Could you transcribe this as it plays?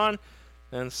on.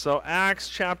 And so Acts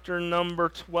chapter number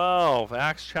 12.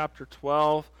 Acts chapter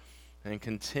 12 and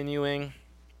continuing.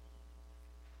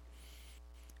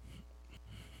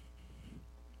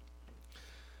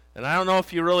 And I don't know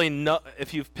if you really know,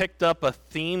 if you've picked up a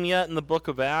theme yet in the book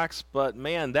of Acts, but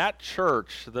man, that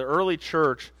church, the early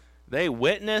church, they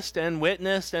witnessed and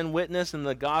witnessed and witnessed, and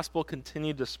the gospel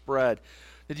continued to spread.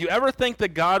 Did you ever think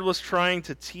that God was trying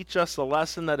to teach us a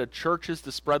lesson that a church is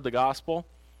to spread the gospel?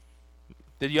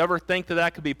 Did you ever think that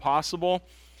that could be possible?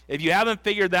 If you haven't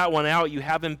figured that one out, you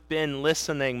haven't been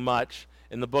listening much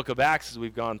in the book of Acts as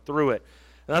we've gone through it.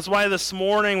 And that's why this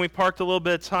morning we parked a little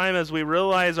bit of time as we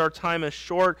realize our time is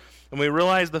short and we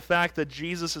realize the fact that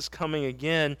Jesus is coming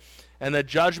again and the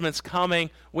judgment's coming.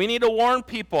 We need to warn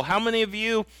people. How many of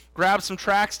you grabbed some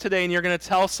tracts today and you're going to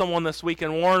tell someone this week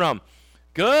and warn them?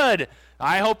 Good.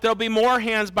 I hope there'll be more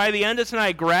hands by the end of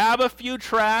tonight. Grab a few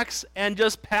tracts and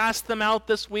just pass them out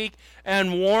this week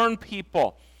and warn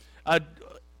people.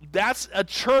 That's a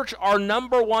church, our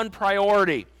number one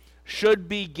priority should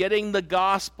be getting the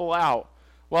gospel out.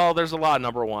 Well, there's a lot of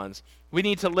number ones. We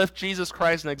need to lift Jesus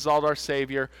Christ and exalt our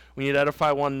Savior. We need to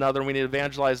edify one another. We need to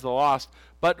evangelize the lost.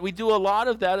 But we do a lot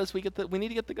of that as we need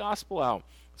to get the gospel out.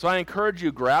 So I encourage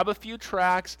you, grab a few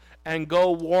tracts and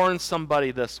go warn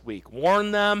somebody this week.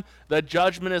 Warn them the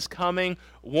judgment is coming.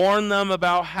 Warn them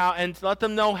about how, and let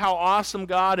them know how awesome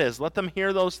God is. Let them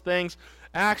hear those things.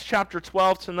 Acts chapter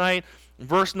 12 tonight,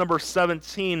 verse number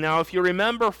 17. Now, if you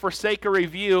remember, for sake of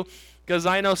review, because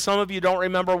I know some of you don't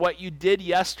remember what you did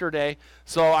yesterday,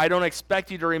 so I don't expect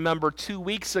you to remember 2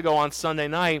 weeks ago on Sunday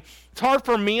night. It's hard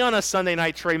for me on a Sunday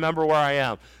night to remember where I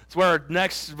am. It's where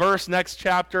next verse, next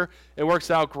chapter, it works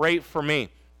out great for me.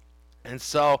 And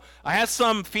so I had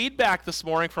some feedback this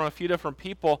morning from a few different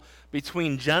people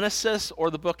between Genesis or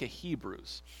the book of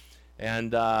Hebrews.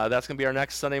 And that's going to be our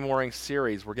next Sunday morning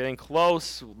series. We're getting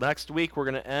close. Next week we're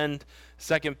going to end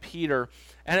 2 Peter.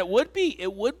 And it would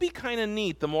be kind of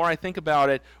neat, the more I think about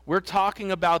it. We're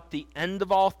talking about the end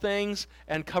of all things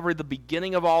and cover the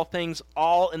beginning of all things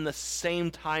all in the same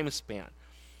time span.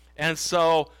 And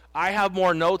so I have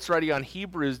more notes ready on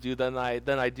Hebrews than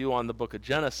I do on the book of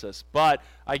Genesis. But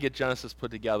I get Genesis put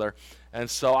together. And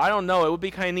so I don't know. It would be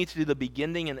kind of neat to do the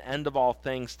beginning and end of all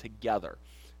things together.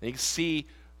 And you can see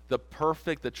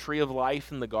the tree of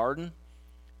life in the garden.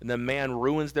 And then man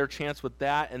ruins their chance with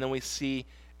that. And then we see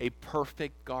a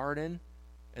perfect garden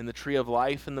and the tree of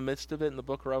life in the midst of it in the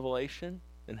book of Revelation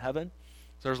in heaven.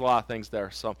 So there's a lot of things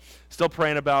there. So still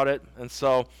praying about it. And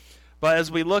so, but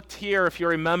as we looked here, if you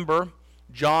remember,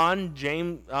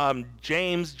 James,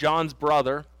 John's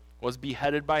brother, was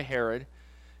beheaded by Herod,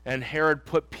 and Herod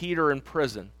put Peter in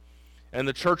prison. And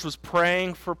the church was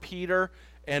praying for Peter,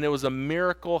 and it was a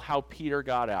miracle how Peter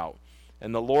got out.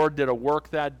 And the Lord did a work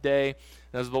that day.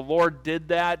 And as the Lord did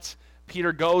that,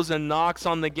 Peter goes and knocks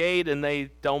on the gate, and they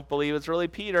don't believe it's really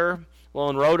Peter. Well,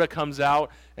 and Rhoda comes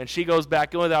out, and she goes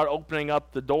back in without opening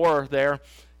up the door there.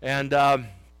 And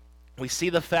we see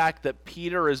the fact that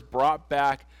Peter is brought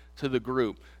back to the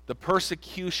group. The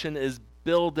persecution is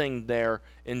building there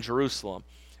in Jerusalem.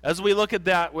 As we look at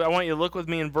that, I want you to look with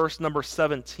me in verse number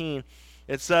 17.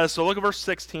 It says, so look at verse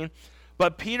 16.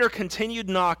 But Peter continued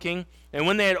knocking, and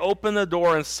when they had opened the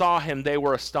door and saw him, they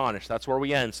were astonished. That's where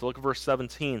we end. So look at verse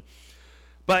 17.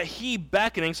 But he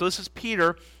beckoning, so this is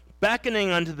Peter, beckoning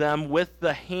unto them with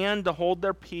the hand to hold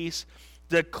their peace,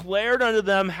 declared unto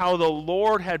them how the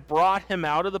Lord had brought him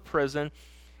out of the prison.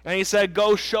 And he said,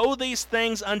 go show these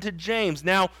things unto James.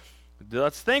 Now,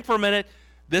 let's think for a minute.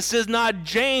 This is not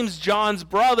James, John's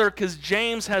brother, because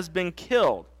James has been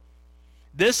killed.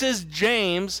 This is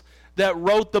James that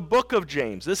wrote the book of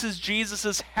James. This is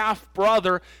Jesus'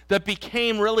 half-brother that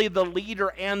became really the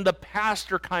leader and the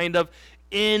pastor kind of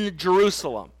in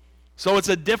Jerusalem. So it's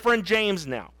a different James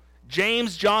now.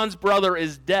 James, John's brother,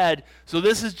 is dead, so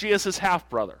this is Jesus'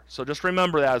 half-brother. So just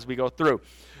remember that as we go through.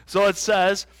 So it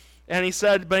says, and he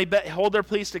said, but he hold their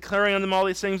peace, declaring unto them all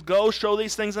these things. Go show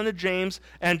these things unto James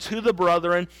and to the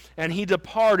brethren. And he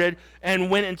departed and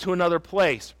went into another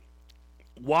place.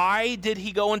 Why did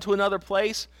he go into another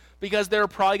place? Because they were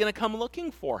probably going to come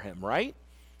looking for him, right?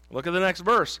 Look at the next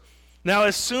verse. Now,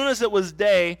 as soon as it was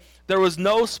day, there was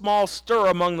no small stir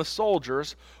among the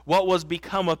soldiers. What was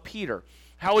become of Peter?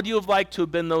 How would you have liked to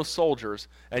have been those soldiers?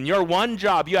 And your one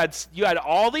job, you had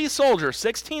all these soldiers,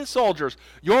 16 soldiers.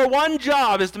 Your one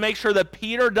job is to make sure that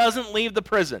Peter doesn't leave the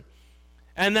prison.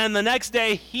 And then the next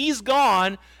day, he's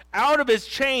gone out of his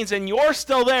chains, and you're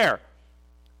still there.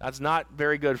 That's not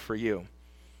very good for you.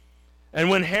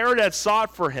 And when Herod had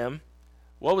sought for him,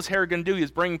 what was Herod going to do? He was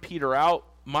bringing Peter out.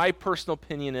 My personal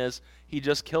opinion is he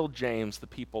just killed James. The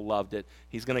people loved it.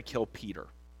 He's going to kill Peter.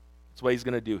 That's what he's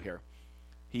going to do here.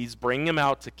 He's bringing him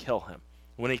out to kill him.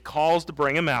 When he calls to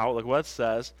bring him out, look what it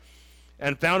says,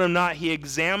 and found him not, he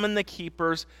examined the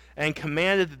keepers and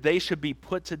commanded that they should be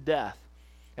put to death.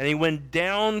 And he went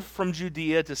down from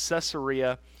Judea to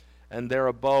Caesarea and there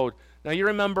abode. Now you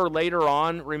remember later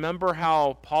on, remember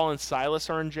how Paul and Silas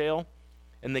are in jail?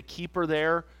 And the keeper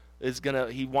there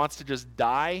he wants to just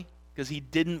die because he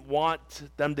didn't want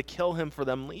them to kill him for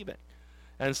them leaving.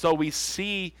 And so we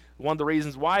see one of the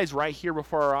reasons why is right here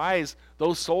before our eyes,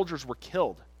 those soldiers were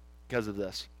killed because of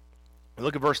this.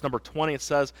 Look at verse number 20. It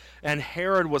says, and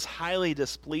Herod was highly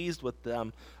displeased with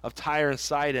them of Tyre and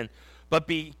Sidon, but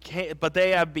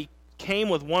they became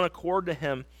with one accord to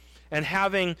him, and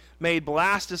having made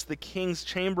Blastus the king's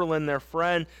chamberlain their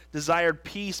friend, desired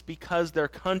peace because their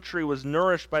country was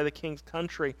nourished by the king's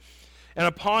country. And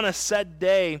upon a set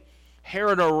day,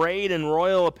 Herod, arrayed in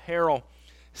royal apparel,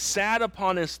 sat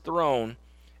upon his throne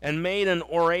and made an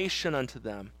oration unto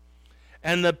them.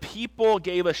 And the people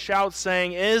gave a shout,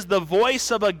 saying, it is the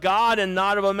voice of a God and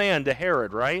not of a man, to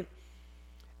Herod, right?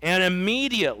 And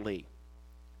immediately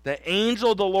the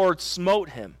angel of the Lord smote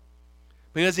him,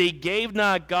 because he gave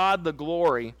not God the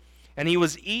glory, and he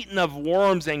was eaten of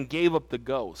worms and gave up the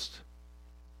ghost.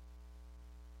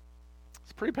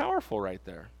 It's pretty powerful right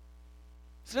there.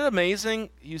 Isn't it amazing?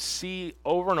 You see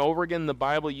over and over again in the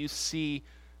Bible, you see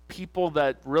people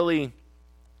that really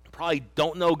probably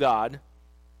don't know God.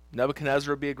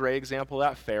 Nebuchadnezzar would be a great example of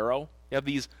that. Pharaoh. You have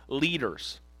these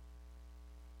leaders,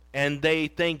 and they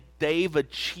think they've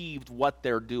achieved what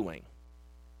they're doing.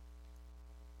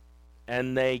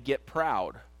 And they get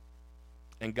proud,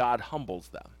 and God humbles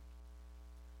them.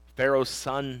 Pharaoh's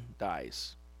son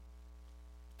dies.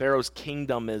 Pharaoh's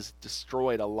kingdom is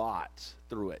destroyed a lot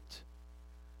through it.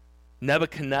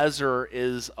 Nebuchadnezzar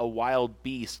is a wild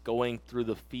beast going through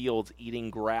the fields eating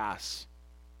grass.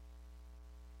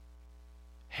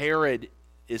 Herod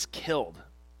is killed.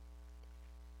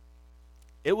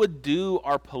 It would do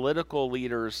our political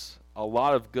leaders a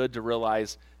lot of good to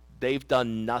realize they've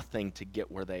done nothing to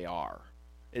get where they are.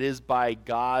 It is by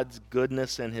God's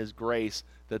goodness and his grace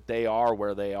that they are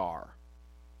where they are.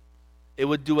 It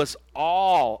would do us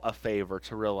all a favor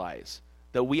to realize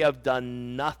that we have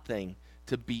done nothing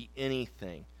to be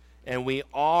anything. And we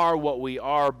are what we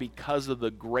are because of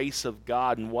the grace of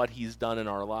God and what he's done in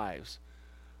our lives.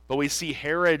 But we see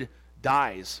Herod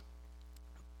dies.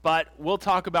 But we'll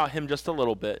talk about him just a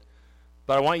little bit.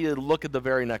 But I want you to look at the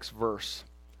very next verse.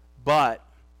 But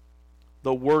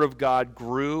the word of God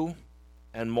grew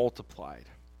and multiplied.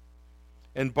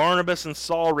 And Barnabas and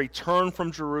Saul returned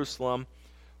from Jerusalem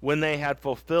when they had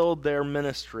fulfilled their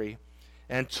ministry,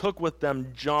 and took with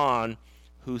them John,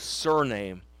 whose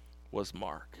surname was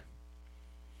Mark.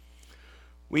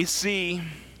 We see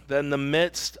that in the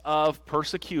midst of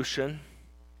persecution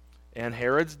and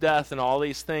Herod's death and all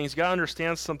these things, you got to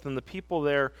understand something. The people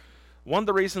there, one of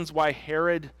the reasons why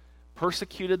Herod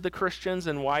persecuted the Christians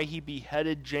and why he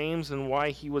beheaded James and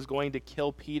why he was going to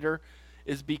kill Peter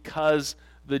is because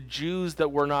the Jews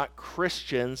that were not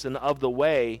Christians and of the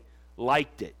way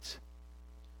liked it.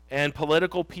 And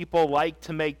political people like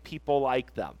to make people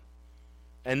like them.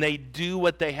 And they do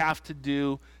what they have to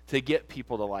do to get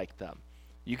people to like them.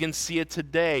 You can see it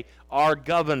today. Our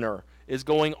governor is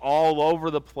going all over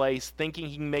the place thinking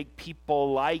he can make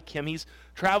people like him. He's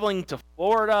traveling to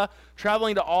Florida,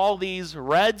 traveling to all these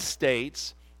red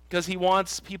states because he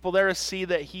wants people there to see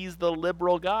that he's the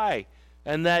liberal guy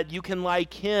and that you can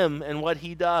like him and what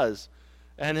he does.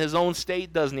 And his own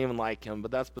state doesn't even like him,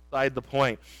 but that's beside the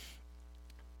point.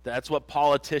 That's what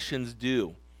politicians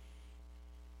do.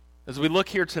 As we look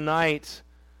here tonight,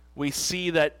 we see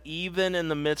that even in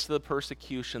the midst of the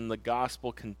persecution, the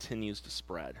gospel continues to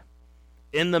spread.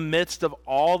 In the midst of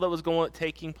all that was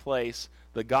taking place,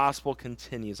 the gospel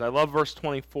continues. I love verse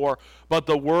 24. But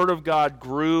the word of God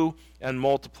grew and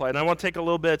multiplied. And I want to take a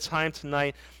little bit of time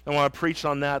tonight. I want to preach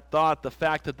on that thought, the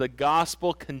fact that the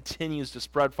gospel continues to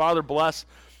spread. Father, bless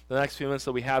the next few minutes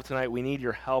that we have tonight. We need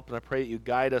your help, and I pray that you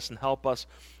guide us and help us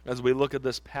as we look at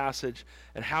this passage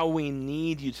and how we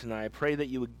need you tonight. I pray that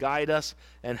you would guide us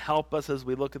and help us as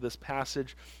we look at this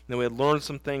passage, and that we would learn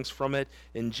some things from it.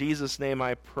 In Jesus' name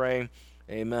I pray,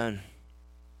 amen.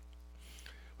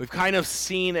 We've kind of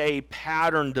seen a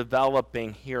pattern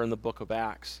developing here in the book of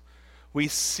Acts. We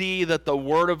see that the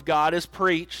word of God is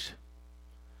preached.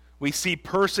 We see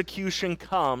persecution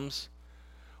comes.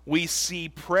 We see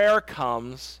prayer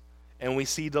comes. And we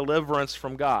see deliverance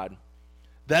from God.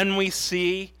 Then we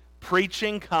see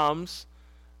preaching comes.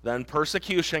 Then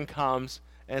persecution comes.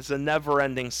 And it's a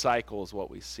never-ending cycle is what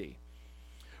we see.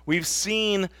 We've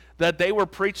seen that they were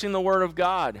preaching the word of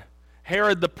God.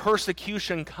 Herod, the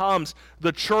persecution comes.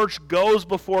 The church goes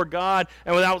before God,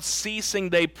 and without ceasing,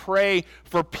 they pray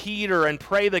for Peter and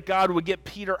pray that God would get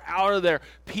Peter out of there.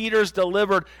 Peter's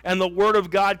delivered, and the word of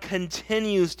God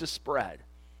continues to spread.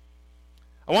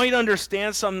 I want you to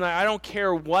understand something. That I don't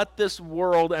care what this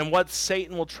world and what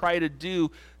Satan will try to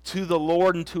do to the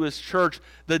Lord and to his church.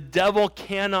 The devil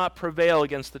cannot prevail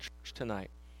against the church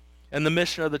tonight and the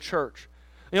mission of the church.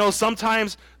 You know,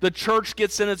 sometimes the church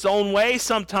gets in its own way.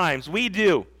 Sometimes we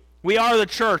do. We are the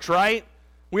church, right?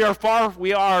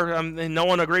 No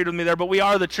one agreed with me there, but we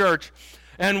are the church.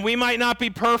 And we might not be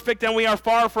perfect, and we are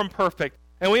far from perfect.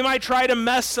 And we might try to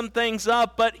mess some things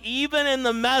up, but even in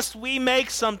the mess we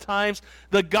make sometimes,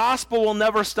 the gospel will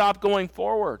never stop going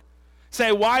forward.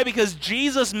 Say, why? Because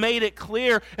Jesus made it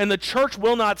clear, and the church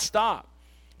will not stop.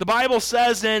 The Bible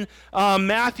says in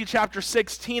Matthew chapter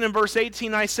 16 and verse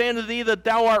 18, I say unto thee that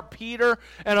thou art Peter,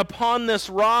 and upon this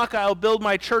rock I will build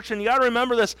my church. And you got to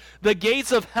remember this, the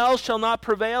gates of hell shall not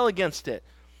prevail against it.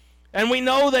 And we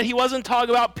know that he wasn't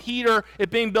talking about Peter,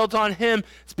 it being built on him.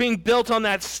 It's being built on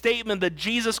that statement that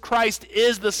Jesus Christ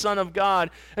is the Son of God.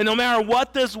 And no matter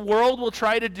what this world will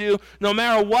try to do, no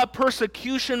matter what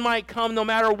persecution might come, no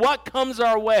matter what comes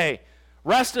our way,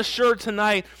 rest assured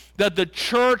tonight that the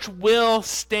church will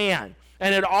stand.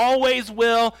 And it always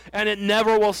will, and it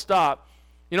never will stop.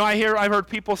 You know, I've heard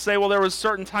people say, well, there was a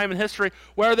certain time in history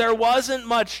where there wasn't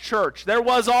much church. There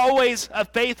was always a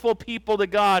faithful people to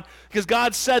God, because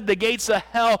God said the gates of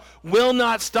hell will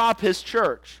not stop his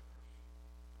church.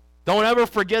 Don't ever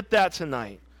forget that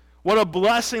tonight. What a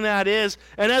blessing that is.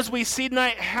 And as we see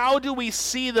tonight, how do we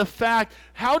see the fact,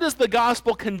 how does the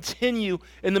gospel continue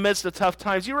in the midst of tough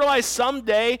times? You realize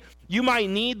someday you might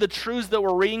need the truths that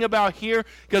we're reading about here,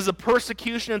 because the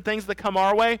persecution and things that come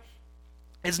our way,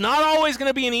 it's not always going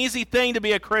to be an easy thing to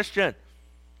be a Christian.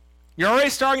 You're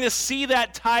already starting to see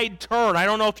that tide turn. I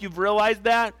don't know if you've realized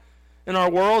that in our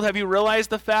world. Have you realized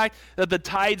the fact that the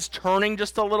tide's turning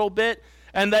just a little bit?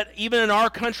 And that even in our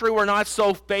country, we're not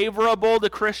so favorable to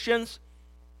Christians?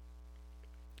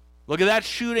 Look at that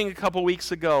shooting a couple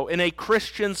weeks ago in a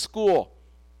Christian school.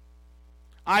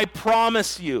 I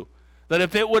promise you that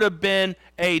if it would have been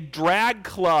a drag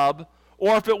club,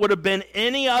 or if it would have been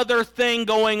any other thing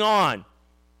going on,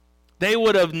 they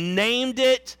would have named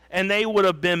it, and they would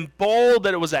have been bold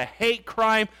that it was a hate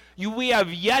crime. We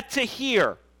have yet to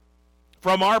hear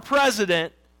from our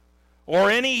president or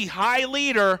any high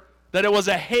leader that it was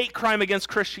a hate crime against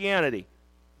Christianity.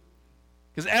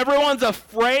 Because everyone's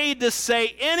afraid to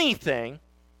say anything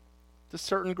to a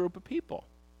certain group of people.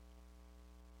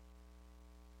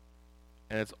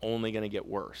 And it's only going to get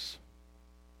worse.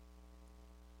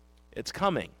 It's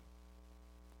coming.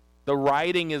 The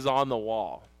writing is on the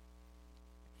wall.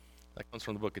 That comes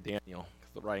from the book of Daniel,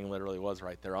 because the writing literally was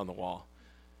right there on the wall.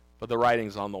 But the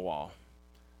writing's on the wall.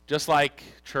 Just like,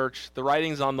 church, the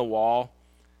writing's on the wall,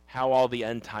 how all the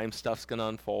end time stuff's going to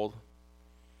unfold,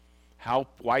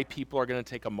 why people are going to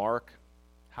take a mark,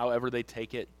 however they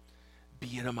take it,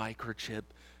 be it a microchip,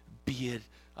 be it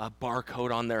a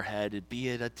barcode on their head, be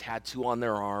it a tattoo on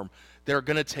their arm, they're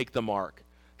going to take the mark.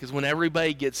 Because when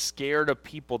everybody gets scared of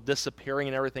people disappearing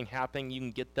and everything happening, you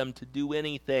can get them to do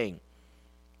anything.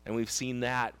 And we've seen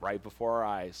that right before our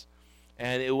eyes.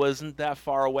 And it wasn't that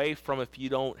far away from, if you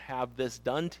don't have this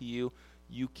done to you,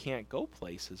 you can't go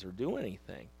places or do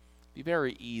anything. It'd be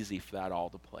very easy for that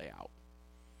all to play out.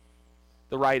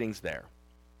 The writing's there.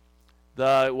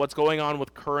 What's going on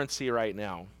with currency right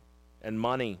now and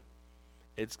money,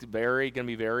 it's going to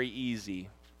be very easy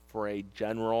for a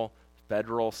general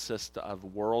federal system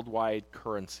of worldwide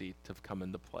currency to come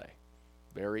into play.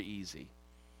 Very easy.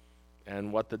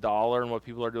 And what the dollar and what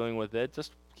people are doing with it,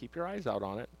 just keep your eyes out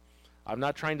on it. I'm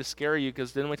not trying to scare you,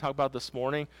 because didn't we talk about this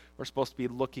morning? We're supposed to be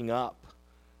looking up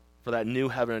for that new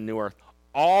heaven and new earth.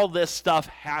 All this stuff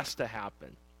has to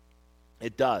happen.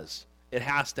 It does. It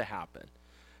has to happen.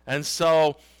 And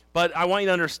so, but I want you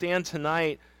to understand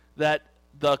tonight that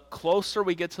the closer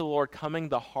we get to the Lord coming,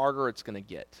 the harder it's going to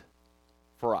get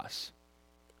for us.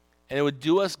 And it would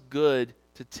do us good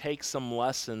to take some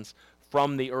lessons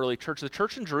from the early church. The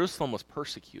church in Jerusalem was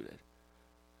persecuted.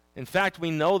 In fact,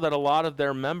 we know that a lot of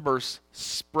their members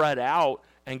spread out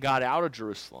and got out of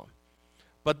Jerusalem.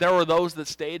 But there were those that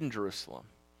stayed in Jerusalem.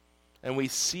 And we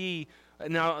see,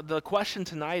 now the question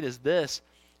tonight is this: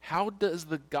 how does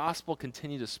the gospel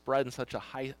continue to spread in such a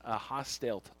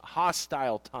hostile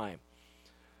time?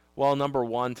 Well, number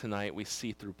one tonight, we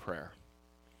see through prayer.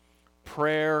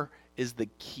 Prayer is the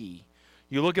key.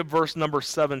 You look at verse number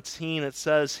 17, it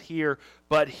says here,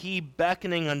 but he,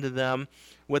 beckoning unto them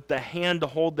with the hand to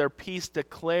hold their peace,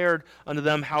 declared unto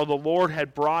them how the Lord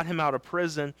had brought him out of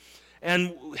prison.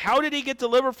 And how did he get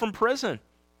delivered from prison?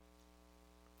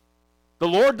 The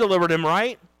Lord delivered him,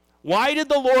 right? Why did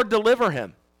the Lord deliver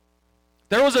him?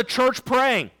 There was a church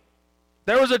praying.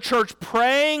 There was a church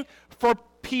praying for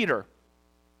Peter.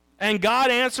 And God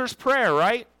answers prayer,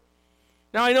 right?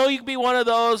 Now, I know you could be one of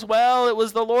those, well, it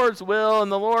was the Lord's will,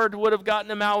 and the Lord would have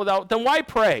gotten him out without. Then why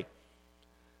pray?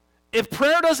 If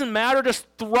prayer doesn't matter, just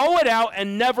throw it out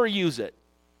and never use it.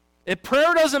 If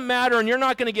prayer doesn't matter and you're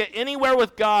not going to get anywhere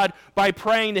with God by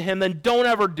praying to him, then don't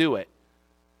ever do it.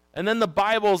 And then the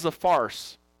Bible is a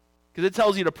farce because it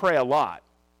tells you to pray a lot.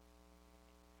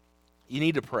 You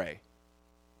need to pray.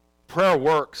 Prayer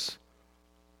works.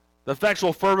 The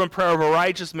effectual fervent prayer of a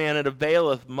righteous man, it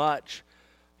availeth much.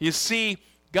 You see,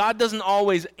 God doesn't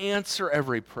always answer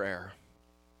every prayer.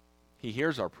 He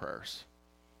hears our prayers.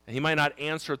 And he might not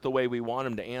answer it the way we want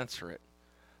him to answer it.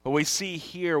 But we see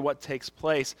here what takes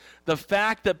place. The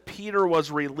fact that Peter was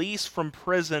released from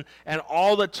prison and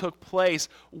all that took place,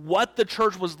 what the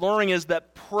church was learning is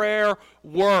that prayer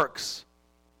works.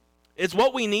 It's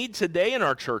what we need today in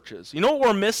our churches. You know what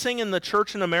we're missing in the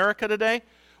church in America today?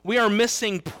 We are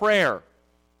missing prayer.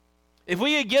 If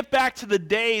we could get back to the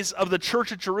days of the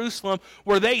church at Jerusalem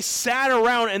where they sat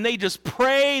around and they just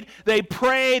prayed, they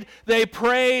prayed, they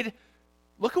prayed,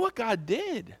 look at what God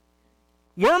did.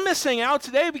 We're missing out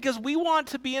today because we want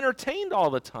to be entertained all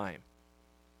the time.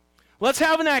 Let's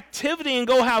have an activity and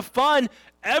go have fun.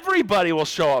 Everybody will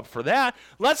show up for that.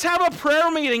 Let's have a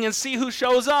prayer meeting and see who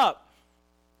shows up.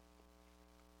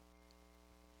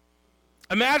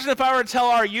 Imagine if I were to tell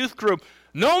our youth group,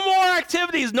 no more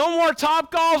activities, no more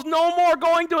top golf, no more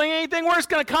doing anything. We're just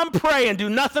going to come pray and do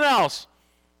nothing else.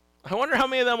 I wonder how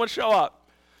many of them would show up.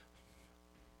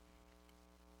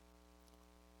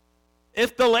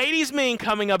 If the ladies' meeting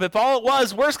coming up, if all it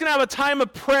was, we're just going to have a time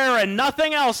of prayer and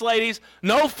nothing else, ladies.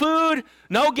 No food,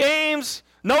 no games,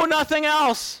 no nothing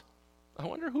else. I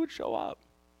wonder who would show up.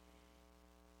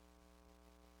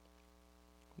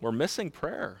 We're missing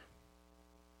prayer.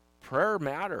 Prayer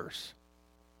matters.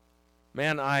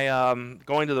 Man,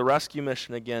 going to the rescue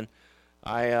mission again.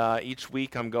 Each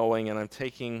week I'm going and I'm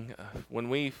taking, when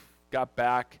we got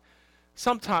back,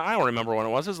 sometime, I don't remember when it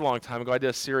was a long time ago, I did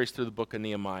a series through the book of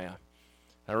Nehemiah.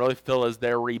 I really feel as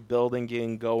they're rebuilding,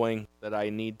 getting going, that I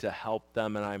need to help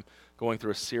them, and I'm going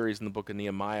through a series in the book of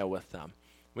Nehemiah with them.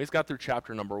 We just got through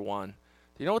chapter number 1. Do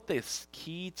you know what the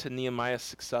key to Nehemiah's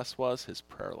success was? His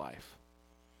prayer life.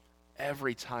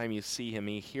 Every time you see him,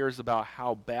 he hears about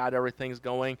how bad everything's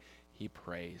going, he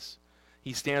prays.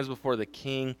 He stands before the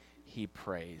king, he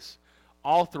prays.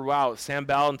 All throughout,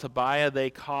 Sanballat and Tobiah,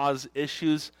 they cause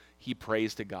issues, he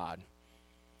prays to God.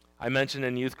 I mentioned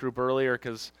in youth group earlier,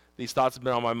 because these thoughts have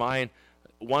been on my mind,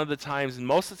 one of the times, and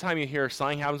most of the time you hear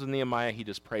something happens with Nehemiah, he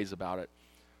just prays about it.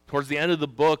 Towards the end of the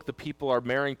book, the people are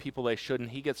marrying people they shouldn't.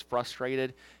 He gets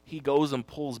frustrated. He goes and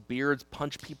pulls beards,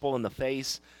 punch people in the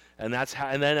face, and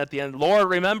then at the end, Lord,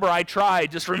 remember I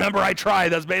tried. Just remember I tried.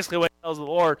 That's basically what he tells the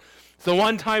Lord. So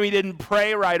one time he didn't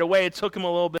pray right away. It took him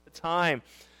a little bit of time.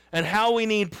 And how we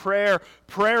need prayer.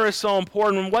 Prayer is so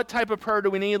important. And what type of prayer do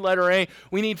we need? Letter A,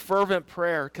 we need fervent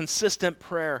prayer, consistent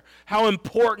prayer. How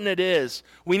important it is.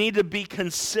 We need to be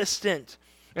consistent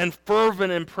and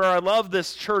fervent in prayer. I love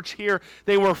this church here.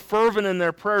 They were fervent in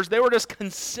their prayers. They were just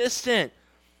consistent.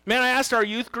 Man, I asked our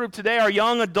youth group today, our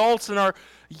young adults and our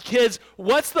kids,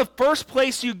 what's the first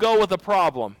place you go with a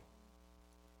problem?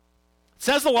 It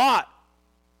says a lot.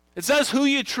 It says who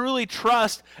you truly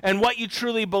trust and what you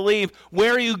truly believe,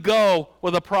 where you go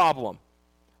with a problem.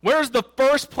 Where's the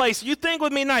first place? You think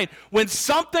with me tonight, when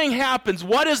something happens,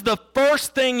 what is the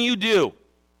first thing you do?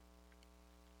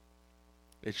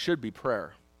 It should be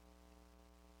prayer.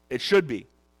 It should be.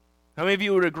 How many of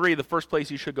you would agree the first place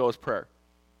you should go is prayer?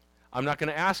 I'm not going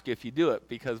to ask you if you do it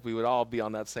because we would all be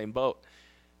on that same boat.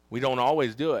 We don't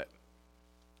always do it.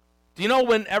 Do you know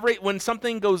when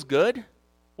something goes good,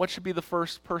 what should be the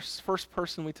first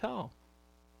person we tell?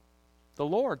 The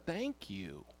Lord, thank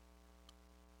you.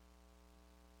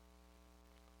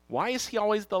 Why is he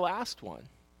always the last one?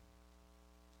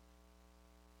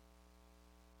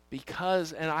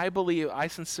 Because, and I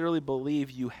sincerely believe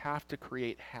you have to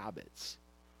create habits.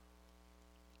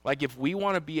 Like if we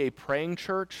want to be a praying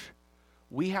church,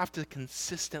 we have to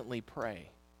consistently pray.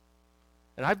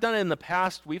 And I've done it in the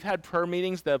past. We've had prayer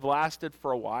meetings that have lasted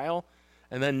for a while,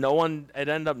 and then no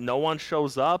one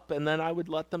shows up, and then I would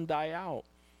let them die out.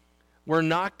 We're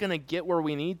not going to get where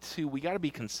we need to. We got to be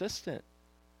consistent.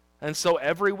 And so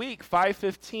every week,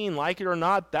 5:15, like it or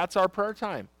not, that's our prayer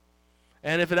time.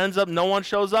 And if it ends up no one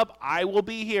shows up, I will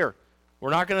be here. We're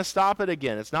not going to stop it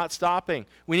again. It's not stopping.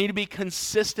 We need to be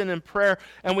consistent in prayer.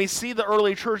 And we see the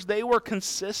early church, they were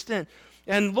consistent.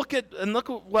 And look at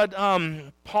what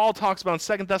Paul talks about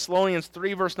in 2 Thessalonians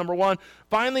 3, verse number 1.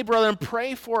 Finally, brethren,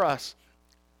 pray for us,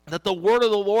 that the word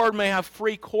of the Lord may have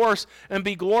free course and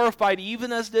be glorified,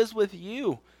 even as it is with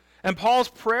you. And Paul's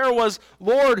prayer was,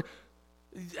 Lord,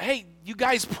 hey, you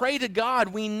guys pray to God.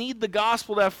 We need the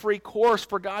gospel to have free course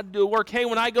for God to do work. Hey,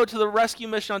 when I go to the rescue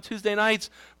mission on Tuesday nights,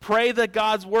 pray that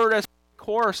God's word has free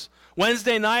course.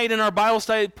 Wednesday night in our Bible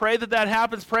study, pray that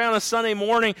happens. Pray on a Sunday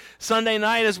morning, Sunday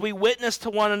night, as we witness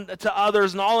to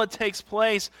others and all that takes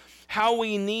place, how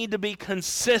we need to be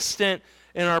consistent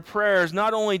in our prayers.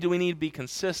 Not only do we need to be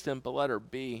consistent, but letter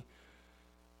B,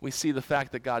 we see the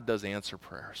fact that God does answer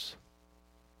prayers.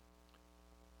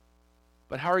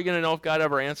 But how are you going to know if God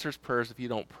ever answers prayers if you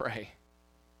don't pray?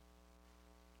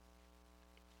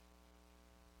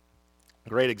 A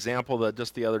great example that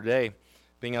just the other day,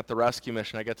 being at the rescue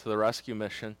mission, I get to the rescue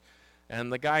mission,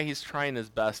 and the guy, he's trying his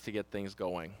best to get things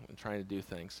going and trying to do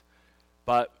things.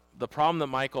 But the problem that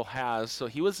Michael has, so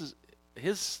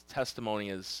his testimony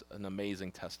is an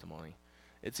amazing testimony.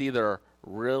 It's either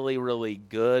really, really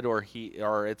good or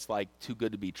it's like too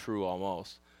good to be true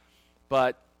almost.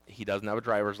 But he doesn't have a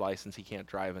driver's license. He can't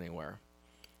drive anywhere.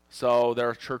 So there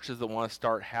are churches that want to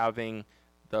start having,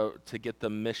 to get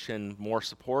the mission more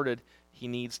supported, he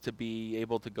needs to be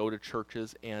able to go to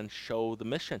churches and show the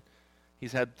mission.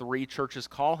 He's had 3 churches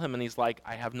call him, and he's like,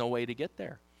 I have no way to get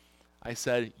there. I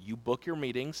said, you book your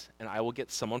meetings, and I will get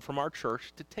someone from our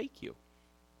church to take you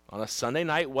on a Sunday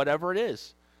night, whatever it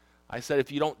is. I said,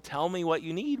 if you don't tell me what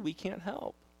you need, we can't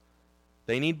help.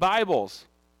 They need Bibles.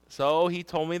 So he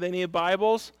told me they needed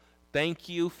Bibles. Thank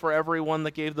you for everyone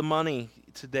that gave the money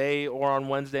today or on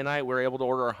Wednesday night. We were able to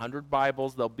order 100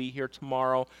 Bibles. They'll be here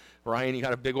tomorrow. Ryan, you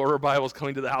got a big order of Bibles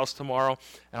coming to the house tomorrow,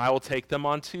 and I will take them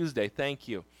on Tuesday. Thank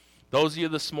you. Those of you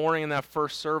this morning in that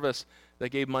first service that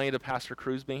gave money to Pastor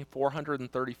Crusby,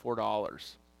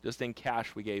 $434 just in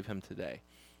cash we gave him today.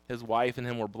 His wife and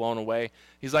him were blown away.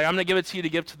 He's like, I'm going to give it to you to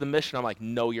give to the mission. I'm like,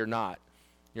 no, you're not.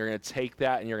 You're going to take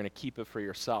that and you're going to keep it for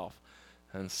yourself.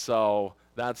 And so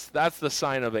that's the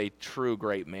sign of a true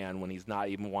great man, when he's not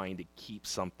even wanting to keep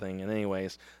something. And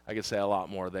anyways, I could say a lot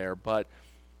more there. But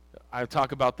I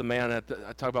talk about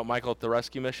Michael at the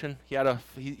rescue mission.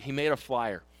 He made a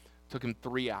flyer. It took him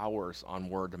 3 hours on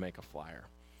Word to make a flyer.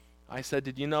 I said,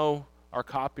 did you know our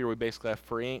copier, we basically have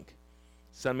free ink?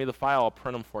 Send me the file, I'll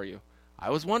print them for you. I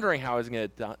was wondering how I was going to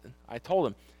get it done. I told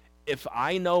him, if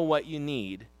I know what you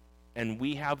need and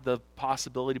we have the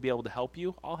possibility to be able to help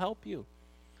you, I'll help you.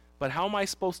 But how am I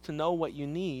supposed to know what you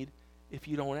need if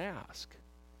you don't ask?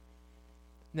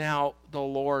 Now, the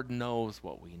Lord knows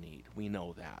what we need. We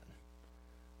know that.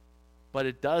 But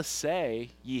it does say,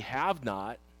 ye have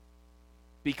not,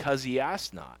 because ye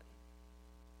ask not.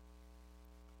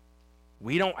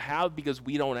 We don't have because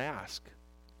we don't ask.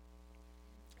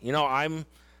 You know,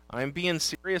 I'm being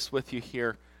serious with you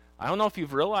here. I don't know if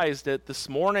you've realized it. This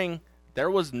morning,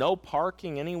 there was no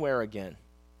parking anywhere again.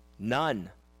 None.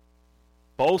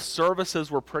 Both services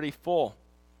were pretty full.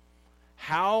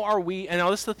 How are we, and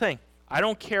now this is the thing, I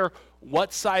don't care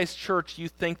what size church you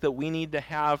think that we need to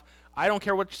have. I don't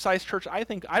care what size church I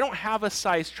think. I don't have a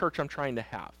size church I'm trying to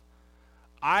have.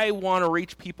 I want to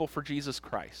reach people for Jesus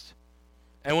Christ.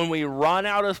 And when we run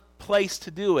out of place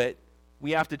to do it,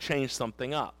 we have to change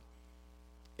something up.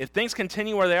 If things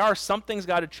continue where they are, something's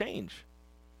got to change.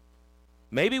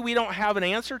 Maybe we don't have an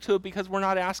answer to it because we're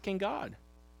not asking God.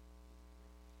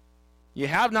 You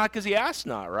have not because you ask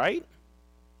not, right?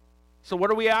 So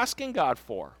what are we asking God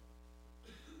for?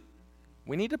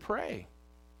 We need to pray.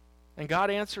 And God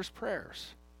answers prayers.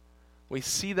 We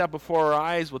see that before our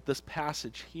eyes with this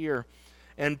passage here.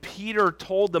 And Peter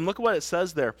told them, look at what it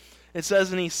says there. It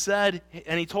says, and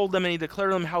he told them and he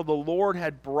declared to them how the Lord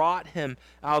had brought him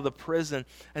out of the prison.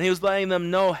 And he was letting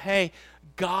them know, hey,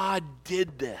 God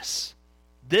did this.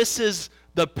 This is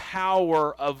the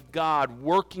power of God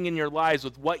working in your lives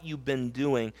with what you've been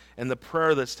doing and the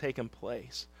prayer that's taken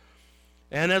place.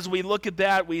 And as we look at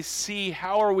that, we see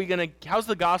how's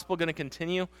the gospel going to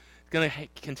continue? It's going to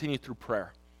continue through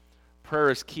prayer. Prayer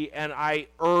is key. And I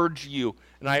urge you,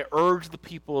 and I urge the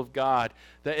people of God,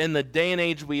 that in the day and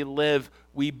age we live,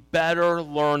 we better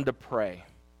learn to pray.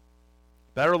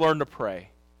 Better learn to pray.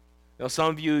 You know, some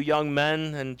of you young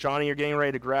men, and Johnny, you're getting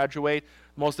ready to graduate.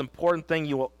 The most important thing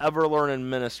you will ever learn in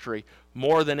ministry,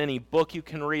 more than any book you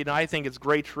can read. And I think it's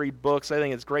great to read books. I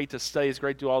think it's great to study. It's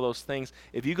great to do all those things.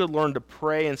 If you could learn to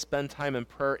pray and spend time in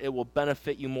prayer, it will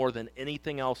benefit you more than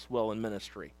anything else will in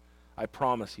ministry. I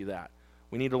promise you that.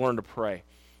 We need to learn to pray.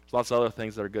 There's lots of other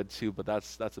things that are good too, but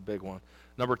that's a big one.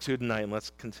 Number 2 tonight, and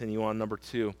let's continue on. Number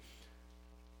 2.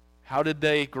 How did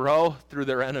they grow? Through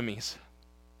their enemies.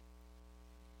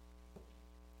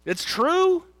 It's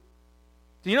true.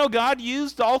 Do you know God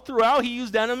used all throughout, he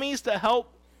used enemies to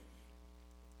help?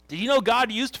 Did you know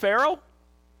God used Pharaoh?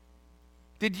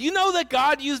 Did you know that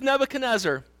God used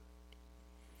Nebuchadnezzar?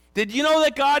 Did you know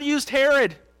that God used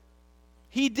Herod?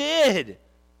 He did.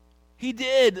 He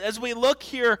did. As we look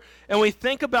here and we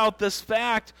think about this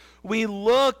fact, we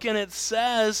look and it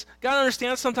says, got to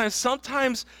understand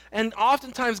sometimes and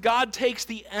oftentimes God takes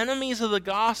the enemies of the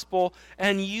gospel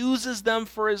and uses them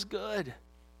for his good.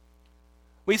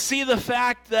 We see the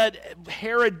fact that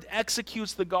Herod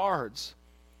executes the guards.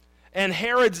 And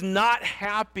Herod's not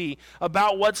happy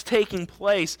about what's taking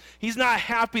place. He's not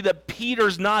happy that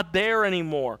Peter's not there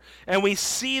anymore. And we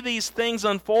see these things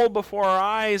unfold before our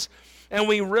eyes, and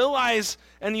we realize,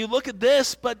 and you look at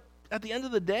this, but at the end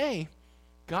of the day,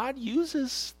 God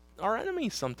uses our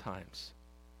enemies sometimes.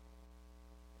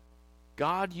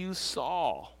 God used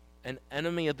Saul, an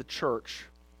enemy of the church,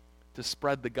 to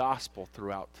spread the gospel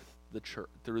throughout the church,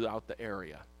 throughout the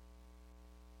area.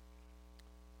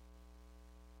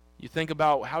 You think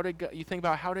about how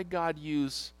did God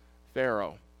use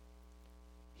Pharaoh?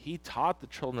 He taught the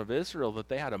children of Israel that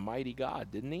they had a mighty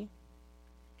God, didn't he?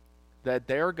 That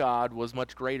their God was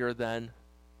much greater than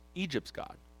Egypt's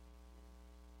God.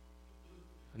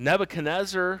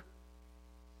 Nebuchadnezzar,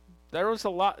 there was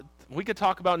a lot. We could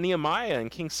talk about Nehemiah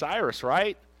and King Cyrus,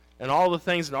 right? And all the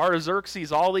things, and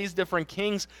Artaxerxes, all these different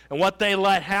kings, and what they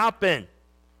let happen.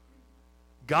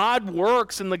 God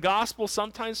works, and the gospel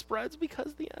sometimes spreads because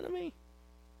of the enemy.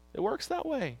 It works that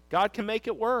way. God can make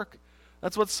it work.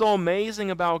 That's what's so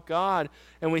amazing about God,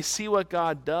 and we see what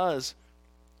God does.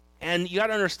 And you got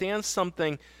to understand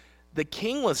something. The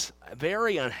king was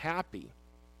very unhappy.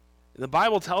 The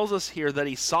Bible tells us here that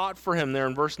he sought for him there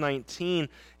in verse 19.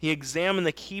 He examined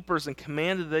the keepers and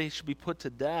commanded that they should be put to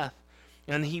death.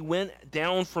 And he went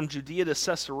down from Judea to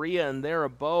Caesarea and there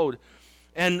abode.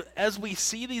 And as we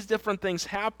see these different things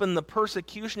happen, the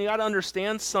persecution, you got to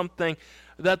understand something,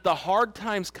 that the hard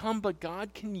times come, but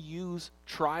God can use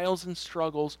trials and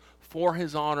struggles for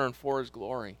his honor and for his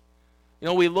glory. You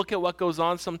know, we look at what goes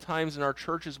on sometimes in our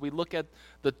churches. We look at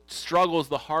the struggles,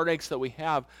 the heartaches that we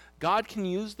have. God can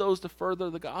use those to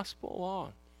further the gospel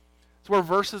along. It's where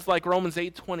verses like Romans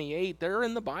 8:28, they're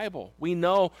in the Bible. We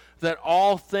know that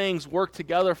all things work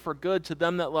together for good to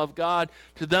them that love God,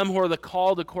 to them who are the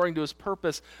called according to his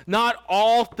purpose. Not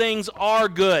all things are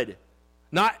good.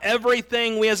 Not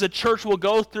everything we as a church will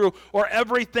go through or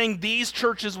everything these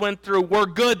churches went through were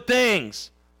good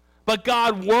things. But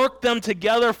God worked them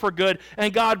together for good,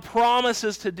 and God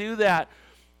promises to do that.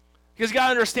 Because you got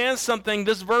to understand something,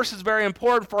 this verse is very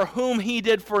important. For whom he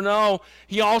did foreknow,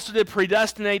 he also did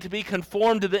predestinate to be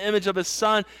conformed to the image of his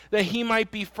Son, that he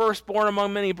might be firstborn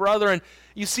among many brethren.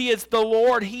 You see, it's the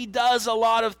Lord. He does a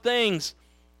lot of things.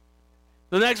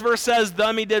 The next verse says,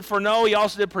 them he did foreknow, he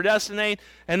also did predestinate,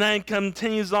 and then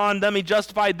continues on, them he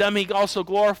justified, them he also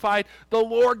glorified. The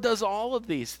Lord does all of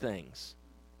these things.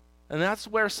 And that's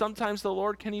where sometimes the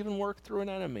Lord can even work through an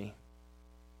enemy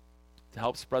to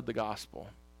help spread the gospel.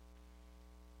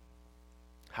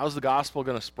 How's the gospel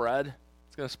going to spread?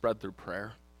 It's going to spread through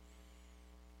prayer.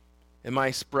 It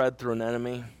might spread through an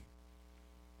enemy.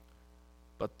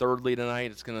 But thirdly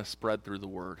tonight, it's going to spread through the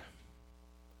Word.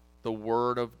 The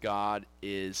Word of God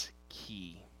is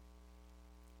key.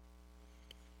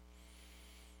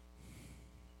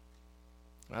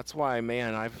 That's why,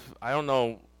 man, I don't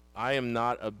know, I am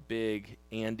not a big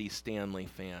Andy Stanley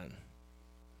fan.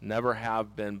 Never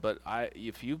have been, but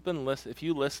if you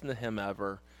listen to him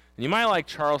ever, and you might like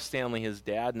Charles Stanley, his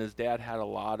dad, and his dad had a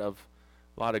lot of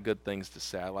good things to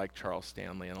say. I like Charles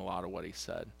Stanley and a lot of what he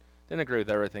said. Didn't agree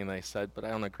with everything they said, but I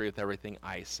don't agree with everything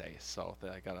I say, so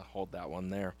I got to hold that one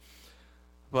there.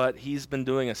 But he's been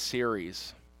doing a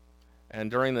series,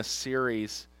 and during the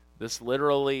series,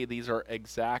 these are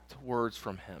exact words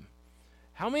from him.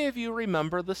 How many of you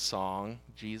remember the song,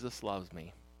 Jesus Loves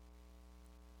Me?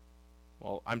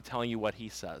 Well, I'm telling you what he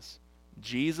says.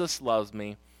 Jesus loves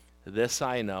me. This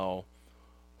I know,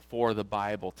 for the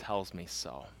Bible tells me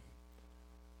so.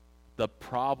 The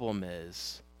problem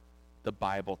is the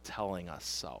Bible telling us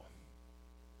so.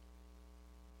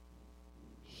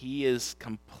 He is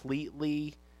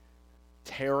completely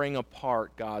tearing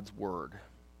apart God's word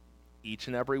each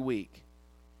and every week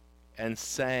and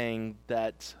saying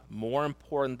that more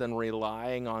important than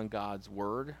relying on God's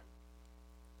word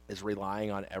is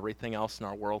relying on everything else in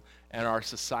our world, and our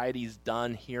society's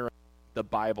done here. The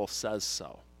Bible says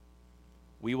so.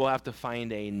 We will have to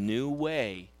find a new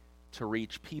way to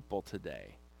reach people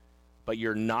today. But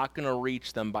you're not going to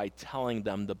reach them by telling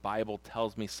them the Bible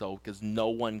tells me so, because no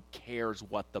one cares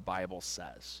what the Bible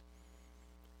says.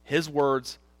 His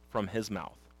words from his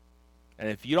mouth. And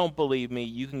if you don't believe me,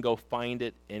 you can go find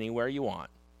it anywhere you want.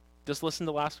 Just listen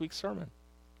to last week's sermon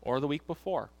or the week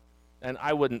before. And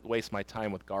I wouldn't waste my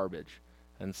time with garbage.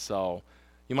 And so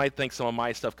you might think some of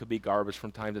my stuff could be garbage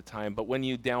from time to time, but when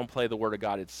you downplay the Word of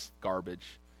God, it's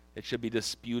garbage. It should be just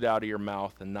spewed out of your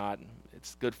mouth and not,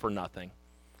 it's good for nothing.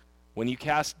 When you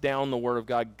cast down the Word of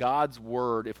God, God's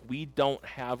Word, if we don't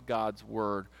have God's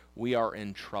Word, we are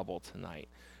in trouble tonight.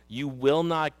 You will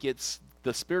not get,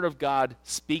 the Spirit of God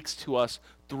speaks to us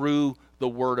through the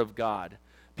Word of God.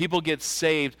 People get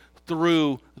saved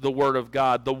through the Word of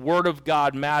God. The Word of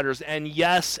God matters. And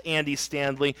yes, Andy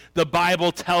Stanley, the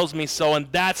Bible tells me so,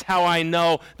 and that's how I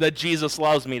know that Jesus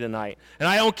loves me tonight. And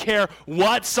I don't care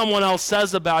what someone else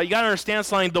says about it. You got to understand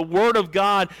something. The Word of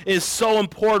God is so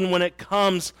important when it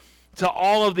comes to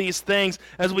all of these things.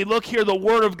 As we look here, the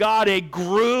Word of God, it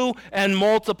grew and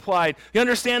multiplied. You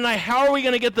understand now? How are we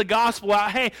going to get the gospel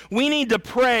out? Hey, we need to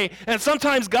pray. And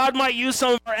sometimes God might use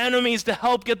some of our enemies to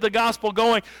help get the gospel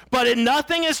going. But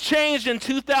nothing has changed in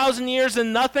 2,000 years,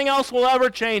 and nothing else will ever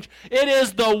change. It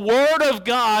is the Word of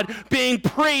God being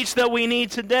preached that we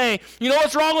need today. You know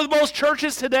what's wrong with most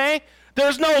churches today?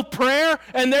 There's no prayer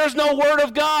and there's no Word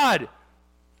of God.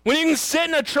 When you can sit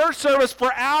in a church service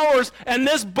for hours and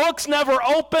this book's never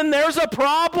open, there's a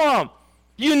problem.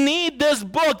 You need this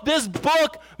book. This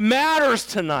book matters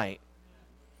tonight.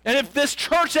 And if this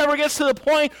church ever gets to the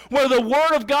point where the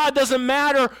Word of God doesn't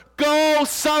matter, go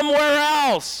somewhere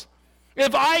else.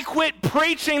 If I quit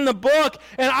preaching the book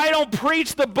and I don't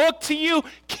preach the book to you,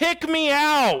 kick me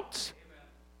out.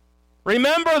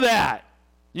 Remember that.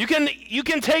 You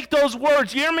can take those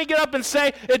words. You hear me get up and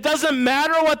say, it doesn't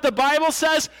matter what the Bible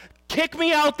says, kick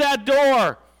me out that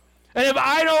door. And if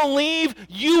I don't leave,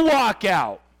 you walk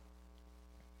out.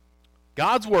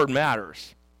 God's word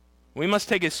matters. We must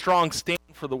take a strong stand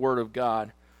for the Word of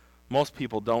God. Most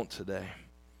people don't today.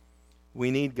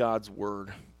 We need God's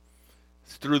word.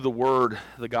 It's through the word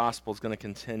the gospel is going to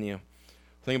continue.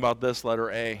 Think about this,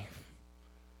 letter A.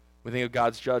 We think of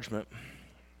God's judgment.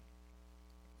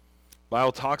 The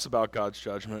Bible talks about God's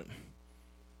judgment.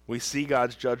 We see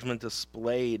God's judgment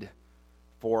displayed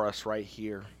for us right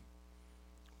here.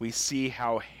 We see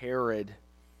how Herod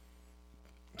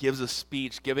gives a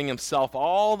speech giving himself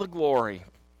all the glory.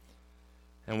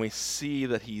 And we see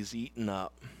that he's eaten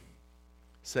up.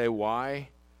 Say why?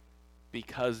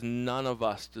 Because none of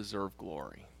us deserve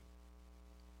glory.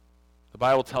 The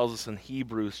Bible tells us in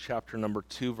Hebrews chapter number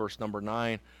 2, verse number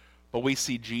 9, but we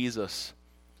see Jesus,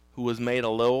 who was made a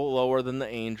little lower than the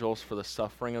angels for the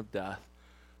suffering of death,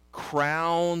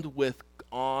 crowned with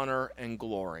honor and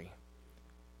glory.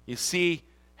 You see,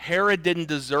 Herod didn't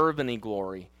deserve any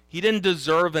glory. He didn't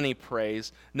deserve any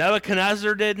praise.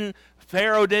 Nebuchadnezzar didn't,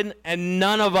 Pharaoh didn't, and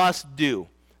none of us do.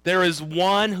 There is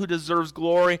one who deserves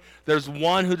glory. There's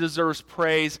one who deserves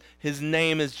praise. His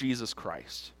name is Jesus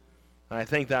Christ. And I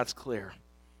think that's clear.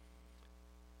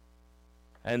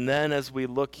 And then as we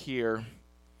look here,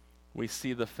 we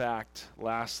see the fact,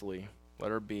 lastly,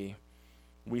 letter B,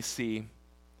 we see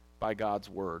by God's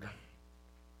word.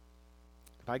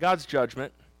 By God's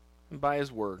judgment and by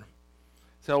his word.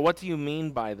 So what do you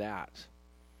mean by that?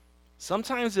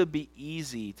 Sometimes it'd be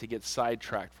easy to get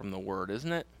sidetracked from the word,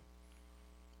 isn't it?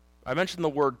 I mentioned the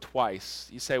word twice.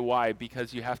 You say, why?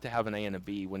 Because you have to have an A and a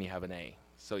B when you have an A.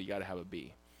 So you got to have a B.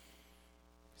 You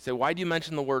say, why do you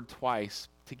mention the word twice?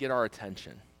 To get our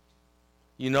attention.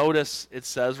 You notice it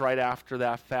says right after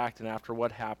that fact and after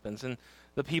what happens. And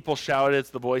the people shouted, it's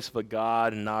the voice of a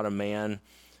God and not a man.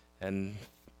 And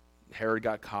Herod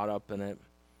got caught up in it.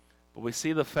 But we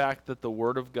see the fact that the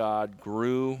word of God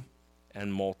grew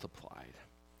and multiplied.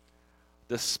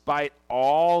 Despite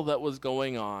all that was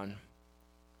going on,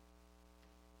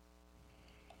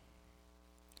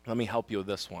 let me help you with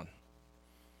this one.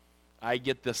 I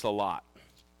get this a lot.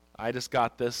 I just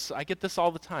got this. I get this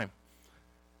all the time.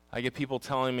 I get people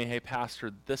telling me, hey,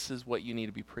 Pastor, this is what you need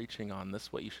to be preaching on. This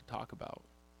is what you should talk about.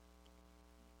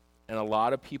 And a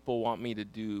lot of people want me to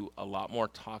do a lot more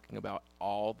talking about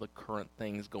all the current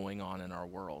things going on in our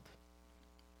world.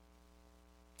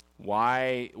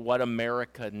 Why, what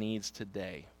America needs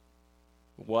today.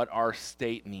 What our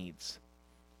state needs.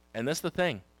 And this is the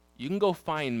thing. You can go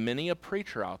find many a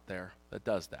preacher out there that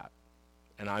does that.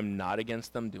 And I'm not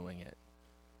against them doing it.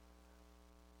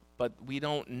 But we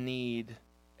don't need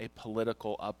a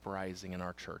political uprising in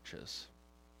our churches.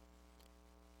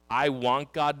 I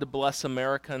want God to bless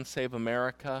America and save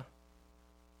America.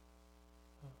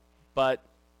 But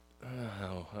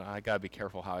I got to be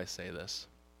careful how I say this.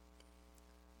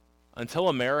 Until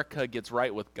America gets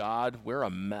right with God, we're a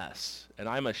mess. And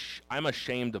I'm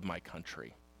ashamed of my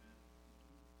country.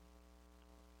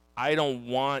 I don't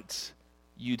want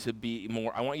you to be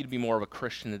more, I want you to be more of a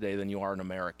Christian today than you are an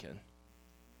American.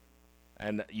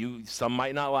 And some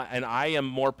might not like, and I am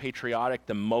more patriotic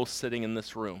than most sitting in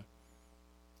this room.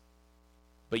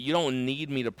 But you don't need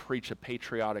me to preach a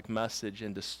patriotic message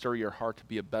and to stir your heart to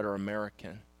be a better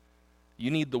American. You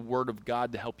need the Word of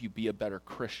God to help you be a better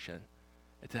Christian,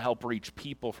 and to help reach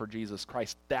people for Jesus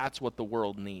Christ. That's what the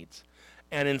world needs.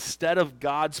 And instead of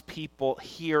God's people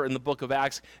here in the book of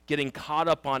Acts getting caught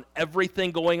up on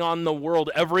everything going on in the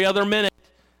world every other minute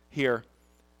here,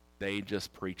 they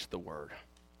just preach the Word.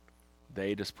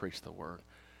 They just preach the Word.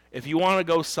 If you want to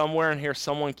go somewhere and hear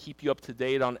someone keep you up to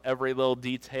date on every little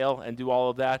detail and do all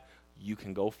of that, you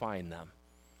can go find them.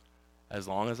 As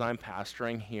long as I'm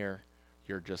pastoring here,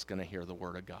 you're just going to hear the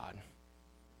Word of God.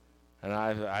 And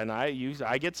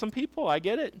I get some people, I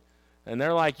get it. And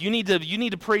they're like, you need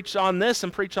to preach on this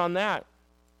and preach on that.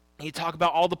 And you talk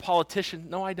about all the politicians.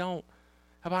 No, I don't.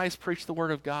 How about I just preach the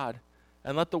Word of God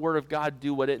and let the Word of God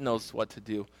do what it knows what to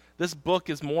do. This book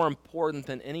is more important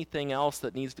than anything else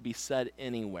that needs to be said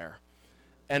anywhere.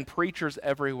 And preachers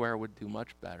everywhere would do much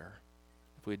better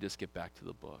if we just get back to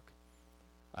the book.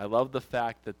 I love the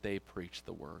fact that they preach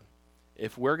the Word.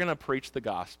 If we're going to preach the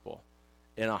gospel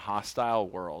in a hostile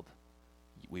world,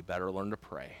 we better learn to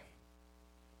pray.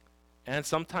 And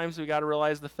sometimes we got to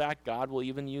realize the fact God will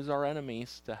even use our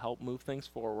enemies to help move things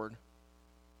forward.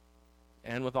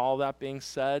 And with all that being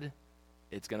said,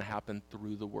 it's going to happen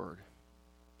through the Word.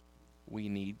 We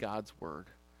need God's Word.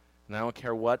 And I don't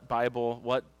care what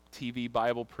TV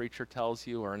Bible preacher tells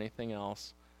you or anything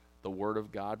else, the Word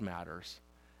of God matters.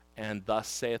 And thus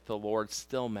saith the Lord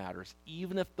still matters.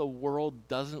 Even if the world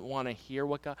doesn't want to hear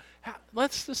what God...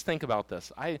 Let's just think about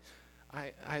this. I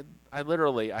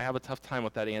literally have a tough time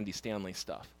with that Andy Stanley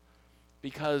stuff.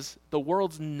 Because the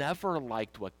world's never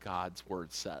liked what God's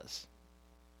Word says.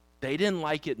 They didn't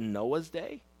like it in Noah's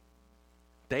day.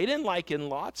 They didn't like it in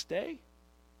Lot's day.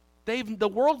 The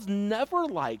world's never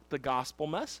liked the gospel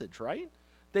message, right?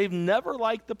 They've never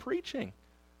liked the preaching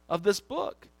of this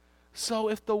book. So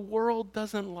if the world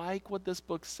doesn't like what this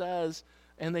book says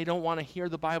and they don't want to hear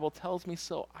the Bible tells me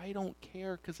so, I don't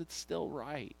care because it's still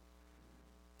right.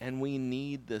 And we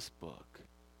need this book,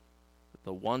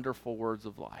 the wonderful words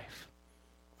of life.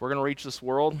 If we're going to reach this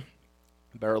world,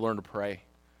 we better learn to pray.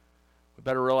 We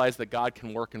better realize that God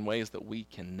can work in ways that we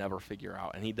can never figure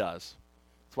out, and He does.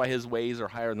 That's why His ways are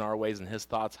higher than our ways and His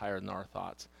thoughts higher than our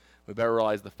thoughts. We better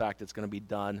realize the fact it's going to be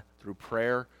done through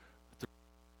prayer.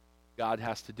 God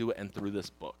has to do it, and through this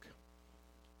book.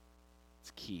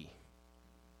 It's key.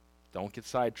 Don't get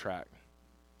sidetracked.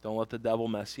 Don't let the devil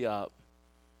mess you up.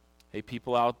 Hey,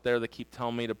 people out there that keep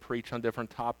telling me to preach on different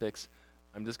topics,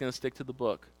 I'm just going to stick to the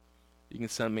book. You can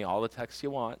send me all the texts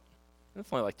you want.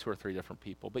 It's only like 2 or 3 different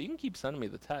people, but you can keep sending me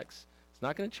the text. It's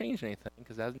not going to change anything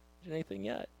because it hasn't changed anything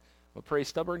yet. I'm a pretty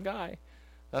stubborn guy.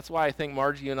 That's why I think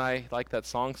Margie and I like that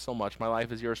song so much. My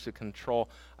life is yours to control.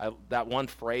 That one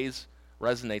phrase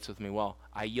resonates with me well.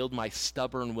 I yield my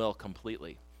stubborn will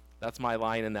completely. That's my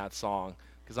line in that song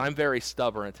because I'm very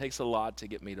stubborn. It takes a lot to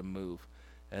get me to move.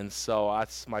 And so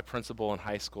that's my principal in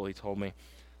high school. He told me,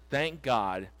 thank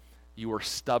God you were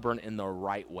stubborn in the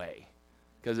right way.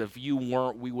 Because if you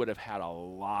weren't, we would have had a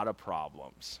lot of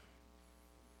problems.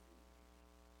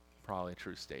 Probably a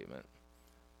true statement.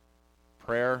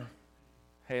 Prayer,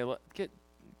 hey, get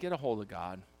a hold of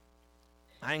God.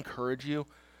 I encourage you,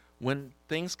 when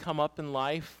things come up in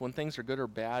life, when things are good or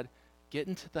bad, get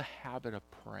into the habit of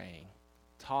praying.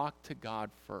 Talk to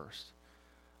God first.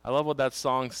 I love what that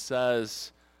song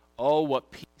says. Oh,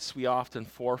 what peace we often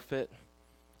forfeit.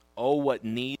 Oh, what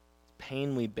need,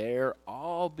 pain we bear,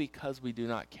 all because we do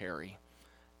not carry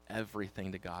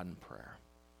everything to God in prayer.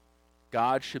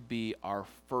 God should be our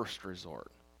first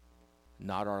resort,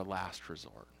 not our last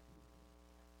resort.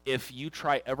 If you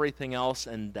try everything else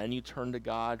and then you turn to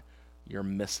God, you're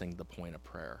missing the point of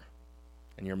prayer.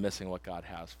 And you're missing what God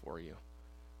has for you.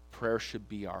 Prayer should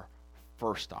be our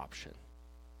first option.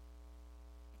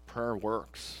 Prayer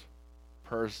works.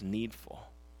 Prayer is needful.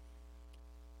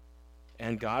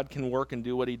 And God can work and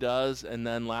do what He does. And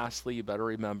then lastly, you better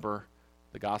remember,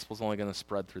 the gospel's only going to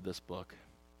spread through this book.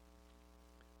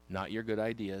 Not your good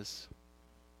ideas.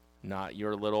 Not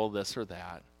your little this or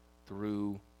that.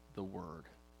 Through the Word.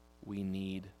 We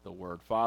need the Word. Father,